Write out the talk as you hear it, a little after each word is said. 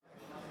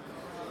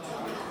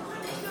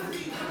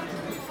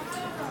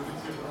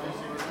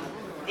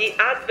The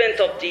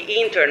advent of the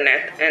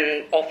internet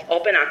and of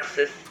open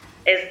access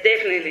has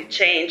definitely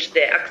changed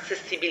the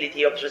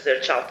accessibility of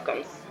research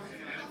outcomes.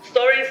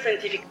 Storing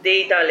scientific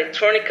data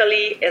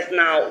electronically has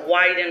now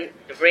widened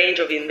the range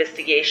of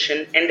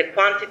investigation and the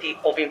quantity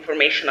of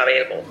information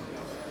available.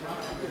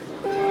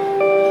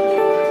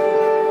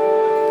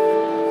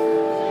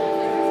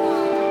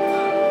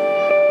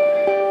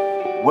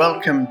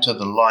 Welcome to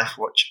the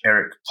LifeWatch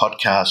ERIC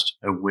podcast,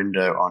 A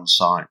Window on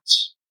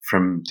Science,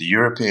 from the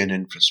European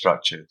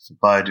Infrastructure for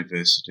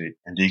Biodiversity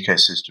and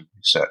Ecosystem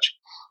Research.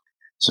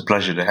 It's a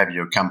pleasure to have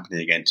your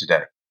company again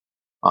today.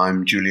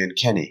 I'm Julian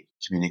Kenny,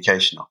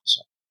 Communication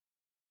Officer.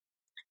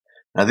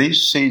 Now,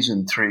 these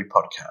Season 3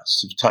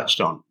 podcasts have touched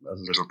on a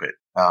little bit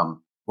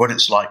what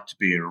it's like to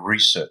be a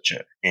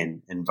researcher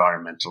in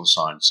environmental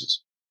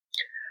sciences.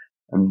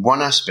 And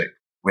one aspect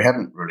we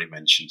haven't really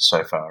mentioned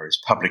so far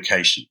is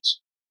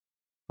publications,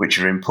 which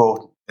are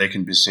important. They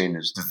can be seen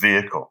as the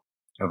vehicle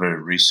of a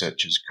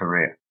researcher's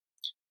career.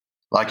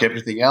 Like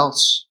everything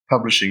else,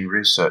 publishing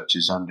research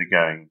is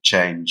undergoing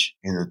change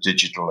in the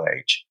digital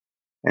age.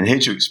 And here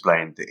to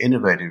explain the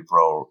innovative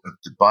role of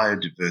the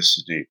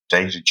Biodiversity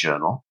Data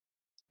Journal,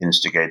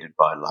 instigated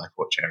by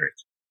LifeWatch ERIC,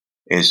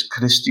 is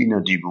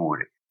Cristina Di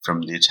Buri from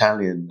the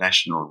Italian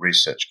National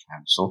Research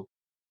Council,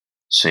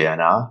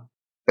 CNR,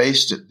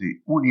 based at the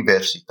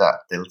Università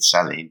del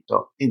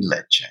Salento in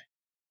Lecce.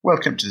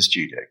 Welcome to the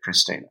studio,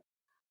 Cristina.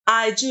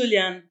 Hi,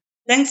 Julian.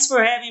 Thanks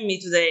for having me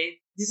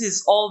today. This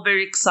is all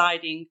very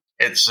exciting.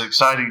 It's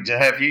exciting to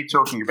have you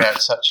talking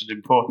about such an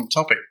important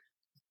topic.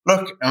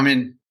 Look,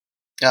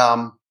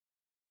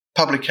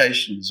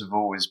 publications have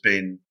always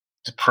been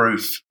the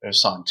proof of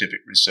scientific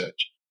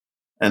research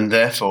and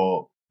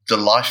therefore the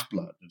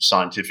lifeblood of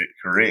scientific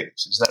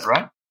careers. Is that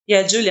right?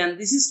 Yeah, Julian,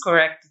 this is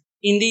correct.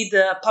 Indeed,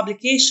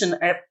 publications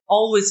have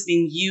always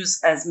been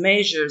used as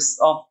measures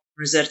of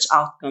research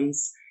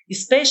outcomes,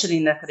 especially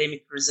in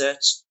academic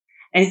research.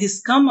 And it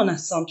is common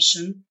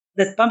assumption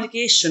that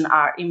publications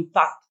are in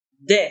fact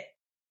the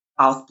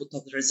output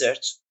of the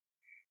research.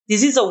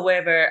 This is,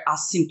 however, a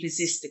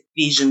simplistic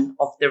vision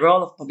of the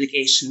role of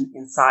publication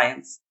in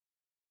science.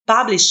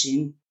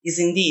 Publishing is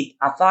indeed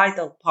a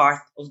vital part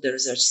of the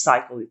research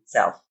cycle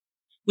itself,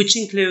 which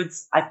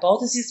includes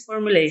hypothesis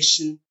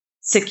formulation,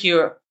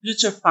 secure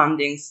future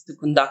fundings to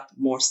conduct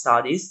more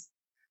studies,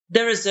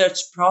 the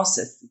research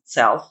process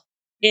itself,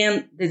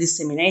 and the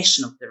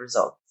dissemination of the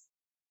results.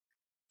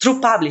 Through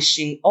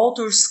publishing,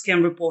 authors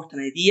can report an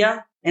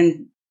idea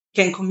and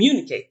can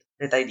communicate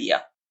that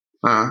idea.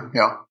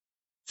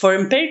 For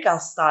empirical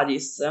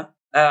studies,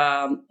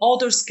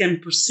 authors can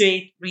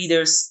persuade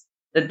readers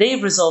that their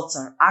results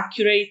are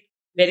accurate,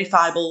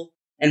 verifiable,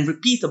 and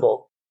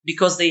repeatable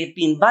because they have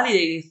been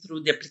validated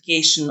through the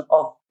application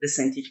of the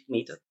scientific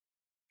method.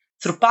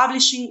 Through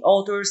publishing,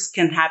 authors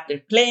can have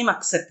their claim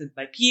accepted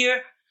by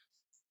peers,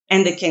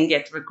 and they can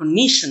get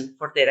recognition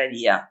for their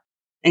idea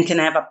and can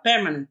have a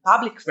permanent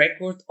public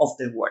record of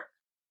their work.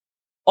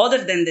 Other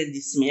than the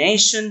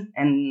dissemination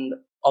and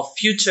of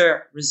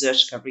future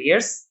research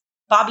careers,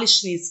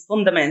 publishing is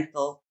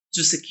fundamental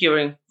to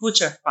securing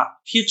future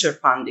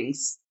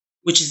fundings,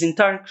 which is in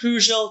turn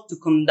crucial to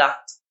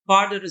conduct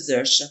further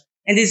research.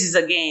 And this is,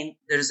 again,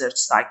 the research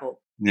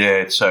cycle.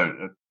 Yeah,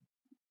 so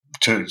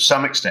to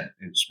some extent,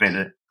 it's been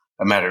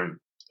a matter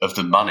of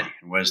the money.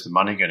 Where's the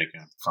money going to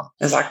come from?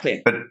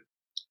 Exactly. But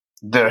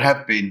there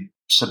have been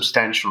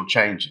substantial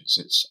changes.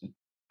 It's,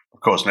 of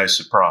course, no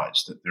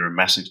surprise that there are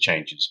massive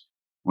changes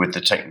with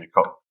the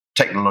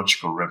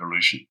technological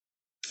revolution.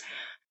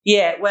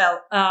 Yeah,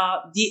 well,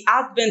 the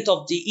advent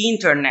of the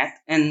internet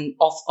and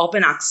of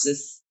open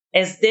access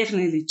has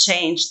definitely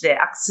changed the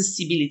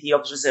accessibility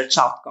of research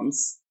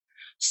outcomes.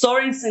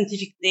 Storing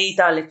scientific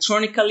data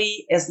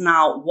electronically has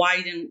now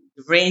widened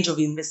the range of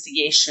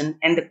investigation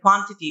and the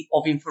quantity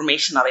of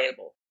information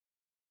available.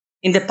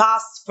 In the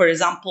past, for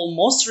example,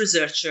 most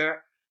researchers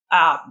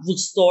would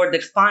store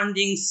their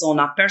findings on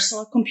a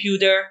personal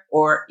computer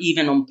or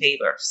even on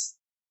papers.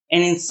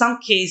 And in some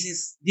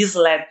cases, this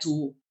led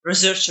to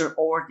researcher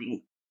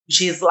hoarding,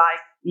 which is like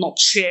not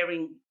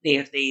sharing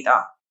their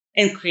data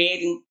and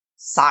creating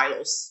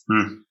silos.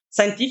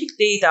 Scientific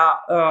data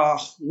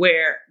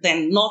were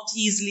then not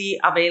easily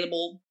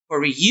available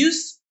for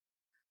reuse,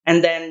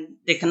 and then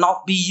they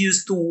cannot be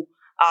used to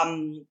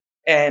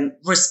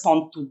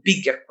respond to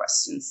bigger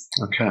questions.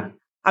 Okay.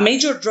 A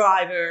major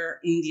driver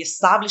in the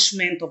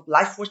establishment of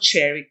LifeWatch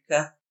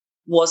ERIC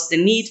was the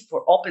need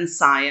for open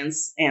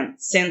science and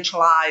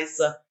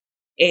centralized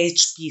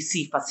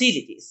HPC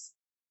facilities.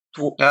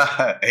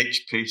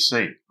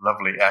 HPC,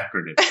 lovely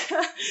acronym.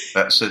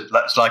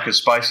 That's like a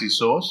spicy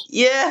sauce?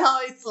 Yeah,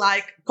 it's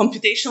like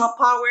computational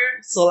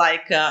power. So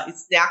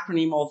it's the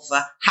acronym of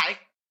high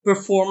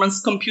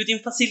performance computing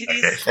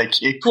facilities. Okay,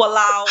 thank you. To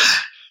allow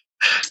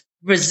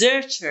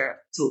researchers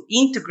to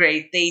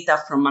integrate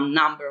data from a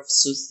number of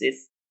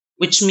sources,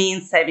 which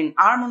means having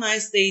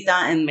harmonized data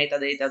and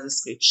metadata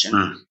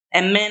description,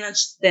 and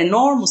manage the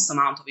enormous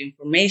amount of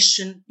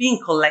information being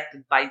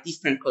collected by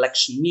different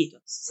collection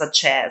methods,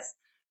 such as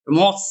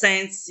remote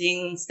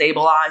sensing,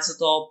 stable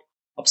isotope,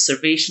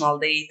 observational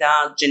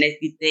data,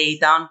 genetic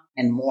data,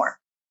 and more.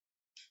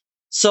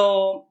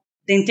 So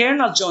the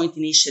Internal Joint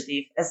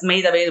Initiative has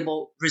made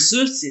available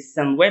resources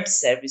and web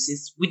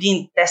services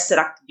within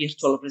Tesseract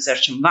virtual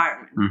research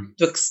environment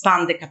to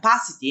expand the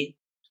capacity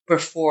to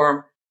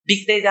perform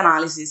big data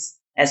analysis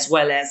as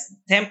well as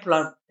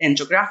temporal and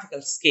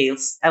geographical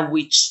scales at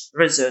which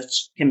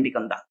research can be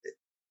conducted.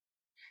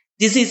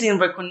 This is in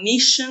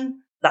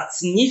recognition that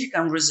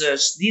significant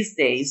research these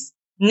days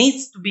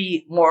needs to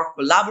be more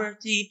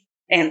collaborative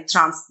and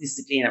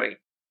transdisciplinary,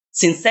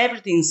 since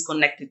everything is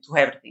connected to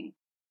everything,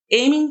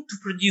 aiming to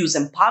produce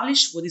and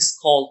publish what is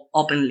called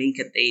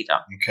open-linked data.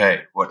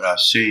 Okay, what our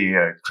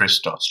CEO,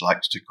 Christos,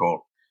 likes to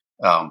call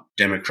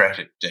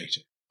democratic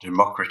data,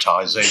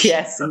 democratization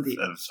Yes, of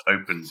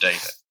open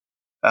data.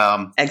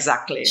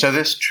 Exactly. So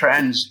this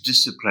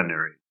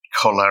transdisciplinary,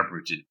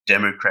 collaborative,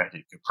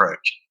 democratic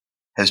approach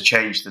has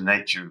changed the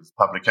nature of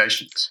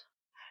publications.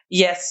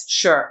 Yes,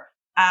 sure.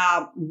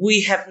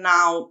 We have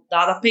now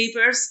data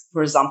papers,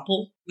 for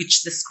example,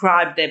 which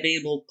describe the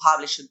available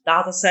published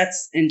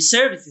datasets, and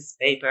services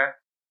paper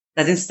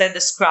that instead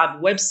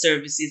describe web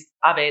services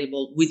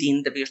available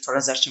within the virtual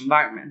research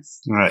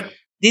environments. Right.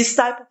 These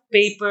type of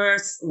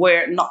papers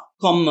were not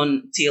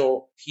common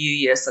till a few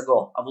years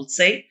ago, I would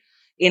say,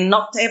 and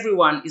not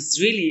everyone is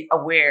really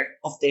aware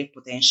of their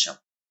potential.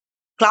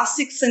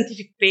 Classic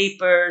scientific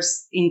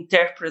papers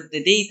interpret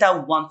the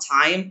data one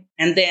time,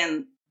 and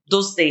then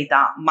those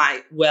data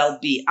might well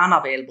be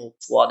unavailable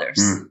to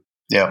others.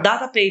 Yeah.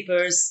 Data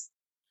papers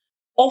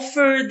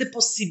offer the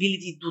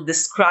possibility to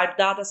describe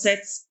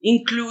datasets,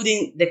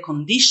 including the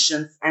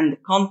conditions and the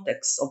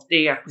context of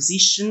their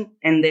acquisition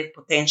and their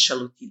potential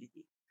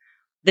utility.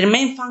 Their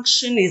main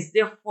function is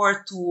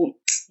therefore to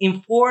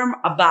inform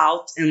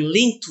about and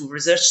link to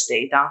research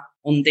data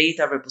on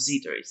data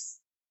repositories,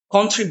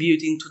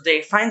 contributing to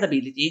their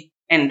findability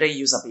and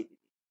reusability.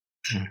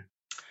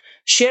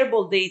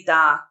 Shareable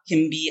data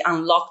can be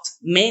unlocked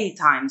many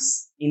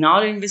times in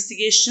our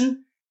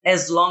investigation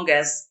as long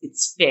as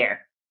it's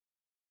fair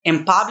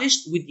and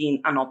published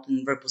within an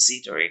open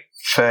repository.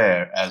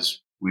 Fair, as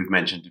we've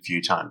mentioned a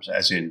few times,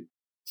 as in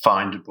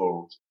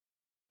findable,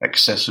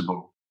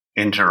 accessible,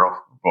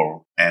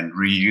 interoperable, and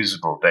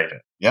reusable data.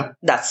 Yeah?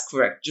 That's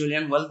correct,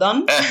 Julian. Well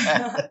done.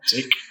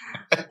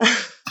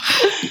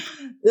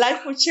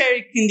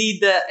 Life4Cherik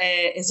indeed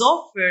has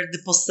offered the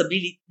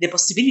possibility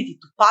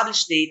to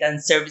publish data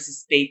and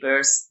services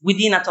papers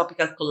within a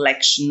topical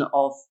collection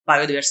of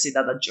Biodiversity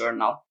Data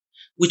Journal,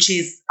 which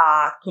is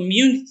a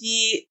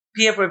community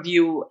peer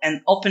review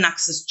and open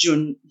access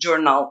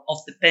journal of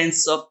the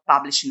PENSO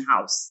publishing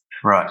house.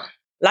 Right.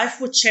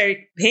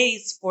 Life4Cherik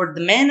pays for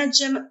the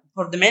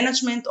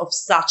management of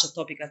such a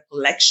topical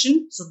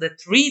collection so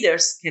that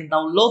readers can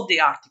download the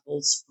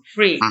articles for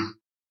free.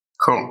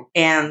 Cool.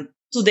 And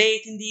to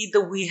date, indeed,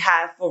 we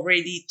have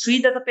already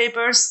 3 data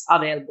papers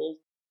available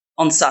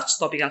on such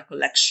topical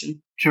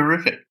collection.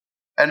 Terrific.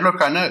 And look,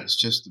 I know it's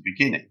just the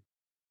beginning,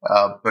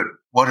 but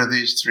what are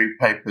these 3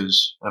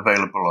 papers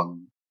available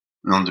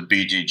on the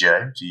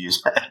BDJ, to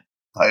use that,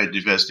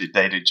 Biodiversity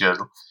Data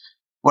Journal?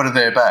 What are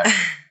they about?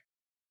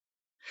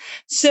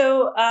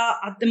 So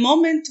at the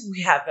moment,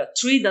 we have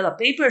 3 data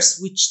papers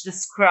which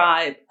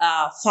describe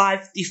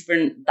 5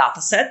 different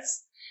data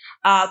sets.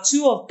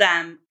 2 of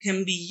them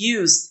can be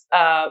used,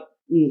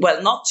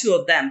 well, not 2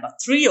 of them, but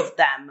 3 of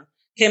them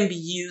can be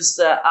used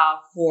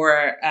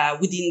for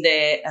within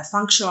the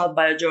functional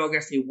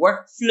biogeography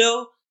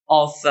workflow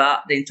of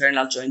the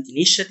Internal Joint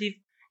Initiative.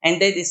 And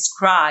they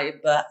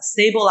describe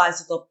stable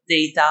isotope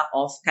data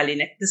of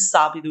Calinectes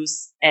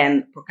sapidus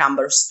and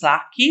Procambarus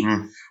clarki,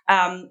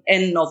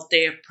 and of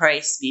their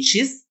prey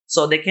species.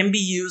 So they can be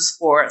used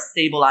for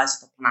stable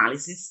isotope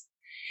analysis.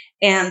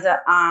 And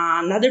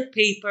another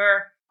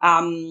paper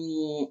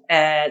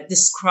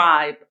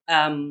describe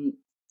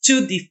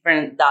 2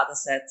 different data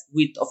sets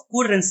with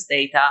occurrence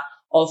data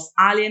of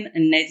alien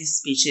and native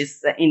species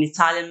in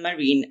Italian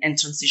marine and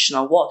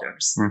transitional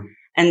waters.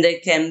 And they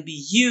can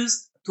be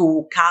used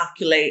to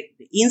calculate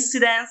the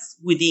incidence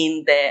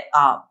within the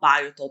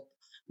biotope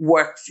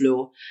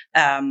workflow,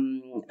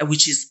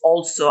 which is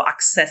also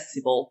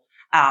accessible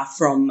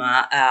from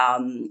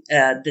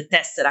the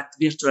Tesseract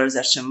virtual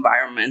research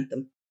environment.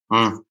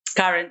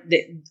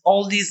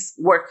 All these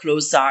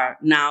workflows are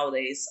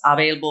nowadays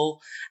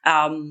available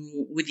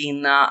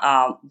within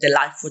the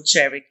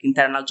Life4Cherik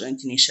Internal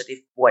Joint Initiative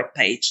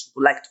webpage.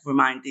 Would like to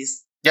remind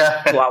this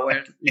to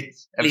our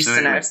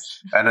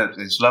listeners. And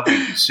it's lovely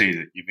to see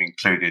that you've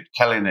included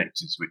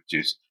Calinectes, which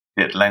is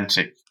the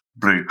Atlantic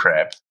blue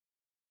crab,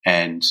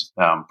 and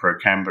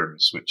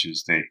Procambarus, which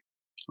is the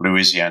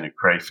Louisiana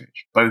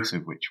crayfish, both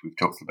of which we've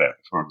talked about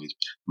before. These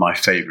my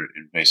favorite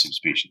invasive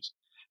species.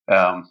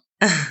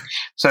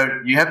 So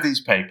you have these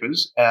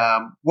papers.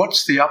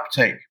 What's the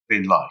uptake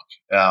been like?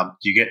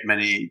 Do you get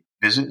many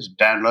visits,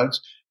 downloads?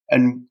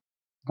 And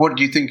what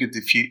do you think of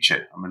the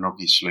future? I mean,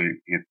 obviously,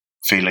 you're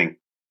feeling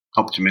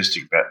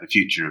optimistic about the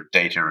future of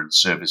data and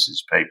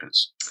services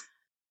papers.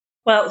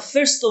 Well,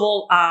 first of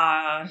all,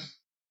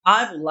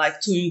 I would like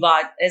to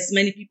invite as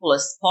many people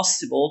as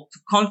possible to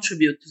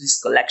contribute to this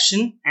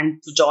collection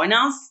and to join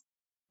us,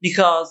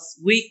 because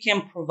we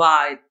can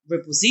provide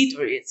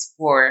repositories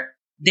for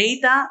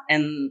data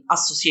and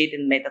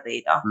associated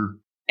metadata.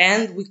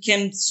 And we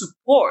can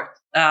support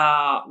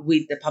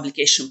with the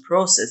publication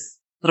process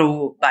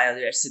through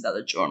biodiversity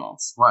data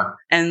journals. Wow.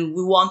 And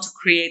we want to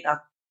create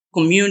a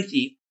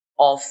community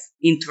of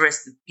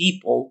interested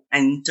people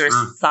and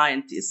interested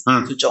scientists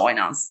to join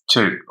us.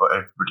 To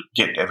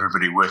get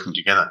everybody working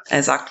together.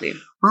 Exactly.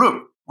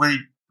 Look, we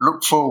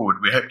look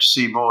forward. We hope to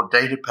see more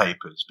data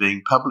papers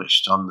being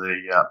published on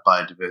the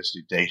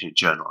Biodiversity Data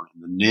Journal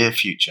in the near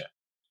future.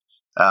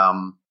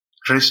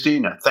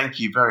 Christina, thank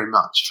you very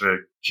much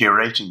for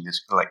curating this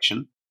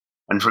collection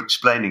and for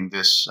explaining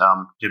this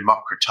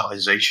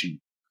democratization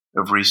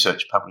of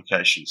research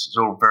publications. It's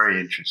all very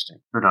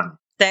interesting. Good on you.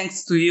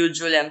 Thanks to you,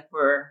 Julian,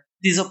 for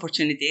this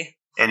opportunity.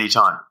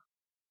 Anytime.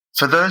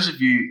 For those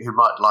of you who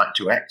might like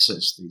to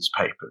access these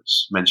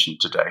papers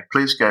mentioned today,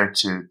 please go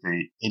to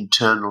the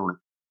internal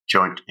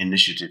joint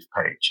initiative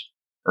page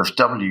of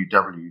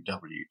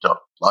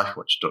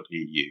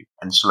www.lifewatch.eu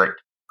and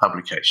select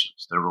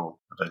publications. They're all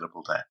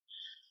available there.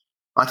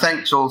 My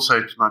thanks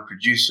also to my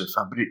producer,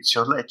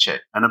 Fabrizio Lecce,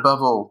 and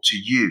above all to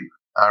you,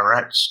 our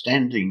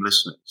outstanding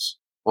listeners,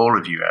 all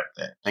of you out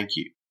there. Thank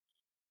you.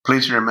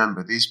 Please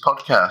remember, these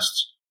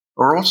podcasts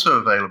are also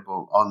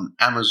available on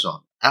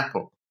Amazon,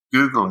 Apple,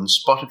 Google and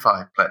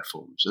Spotify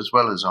platforms, as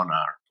well as on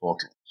our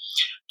portal.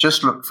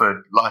 Just look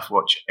for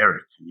LifeWatch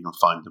Eric and you'll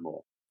find them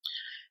all.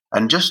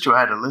 And just to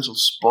add a little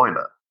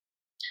spoiler,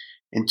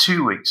 in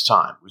 2 weeks'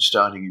 time, we're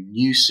starting a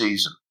new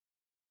season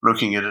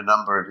looking at a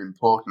number of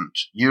important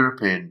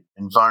European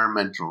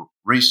environmental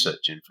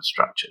research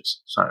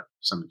infrastructures. So,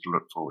 something to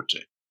look forward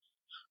to.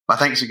 My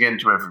thanks again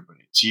to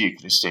everybody, to you,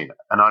 Christina,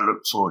 and I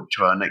look forward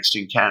to our next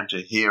encounter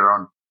here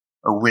on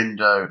A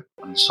Window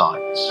on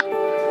Science.